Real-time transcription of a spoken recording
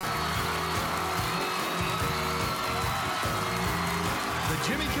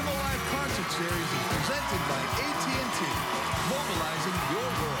Jimmy Kimmel Live Concert Series is presented by AT&T, mobilizing your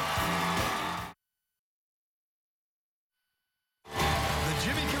world. The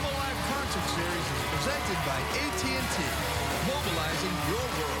Jimmy Kimmel Live Concert Series is presented by AT&T, mobilizing your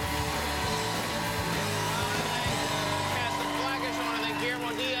world.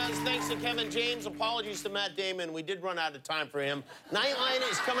 Guillermo Diaz, thanks to Kevin James. Apologies to Matt Damon. We did run out of time for him. Nightline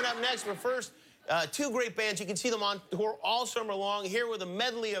is coming up next, but first, two great bands. You can see them on tour all summer long. Here with a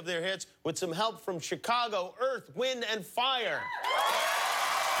medley of their hits with some help from Chicago, Earth, Wind, and Fire.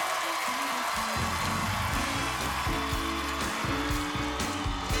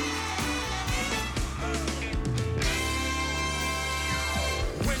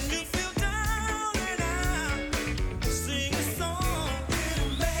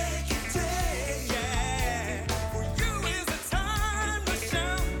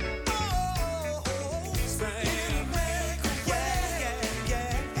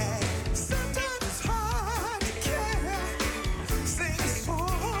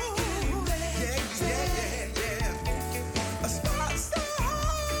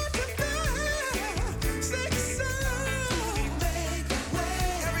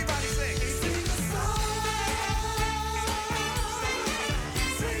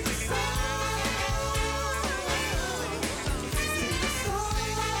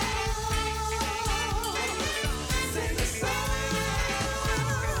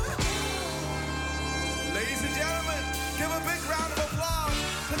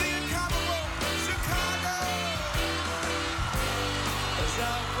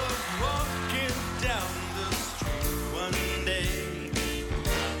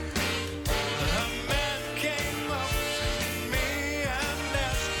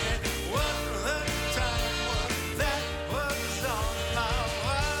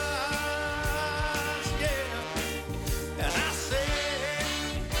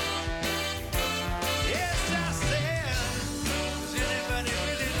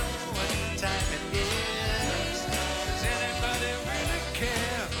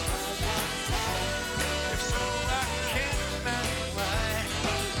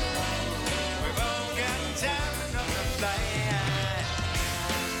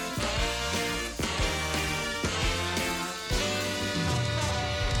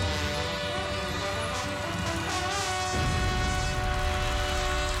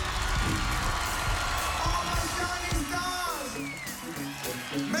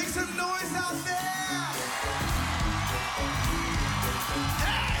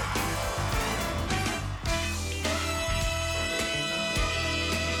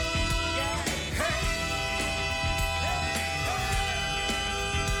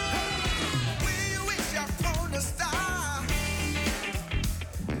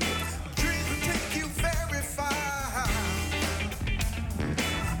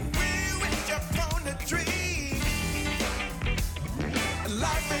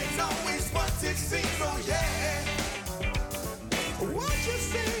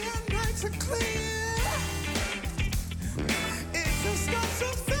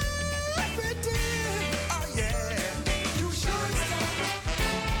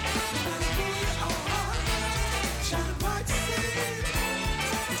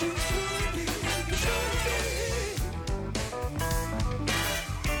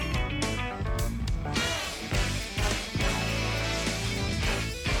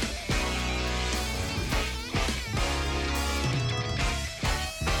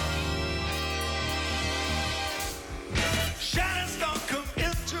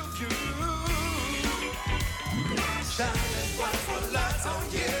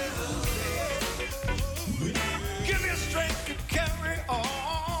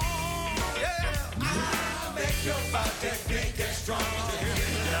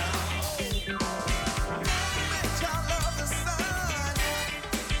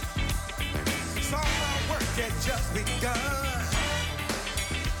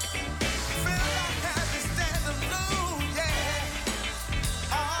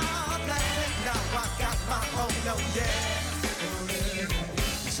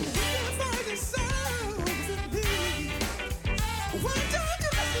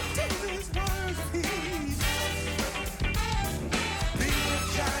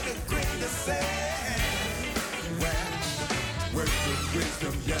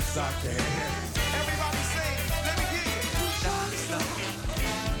 Wisdom, yes I can.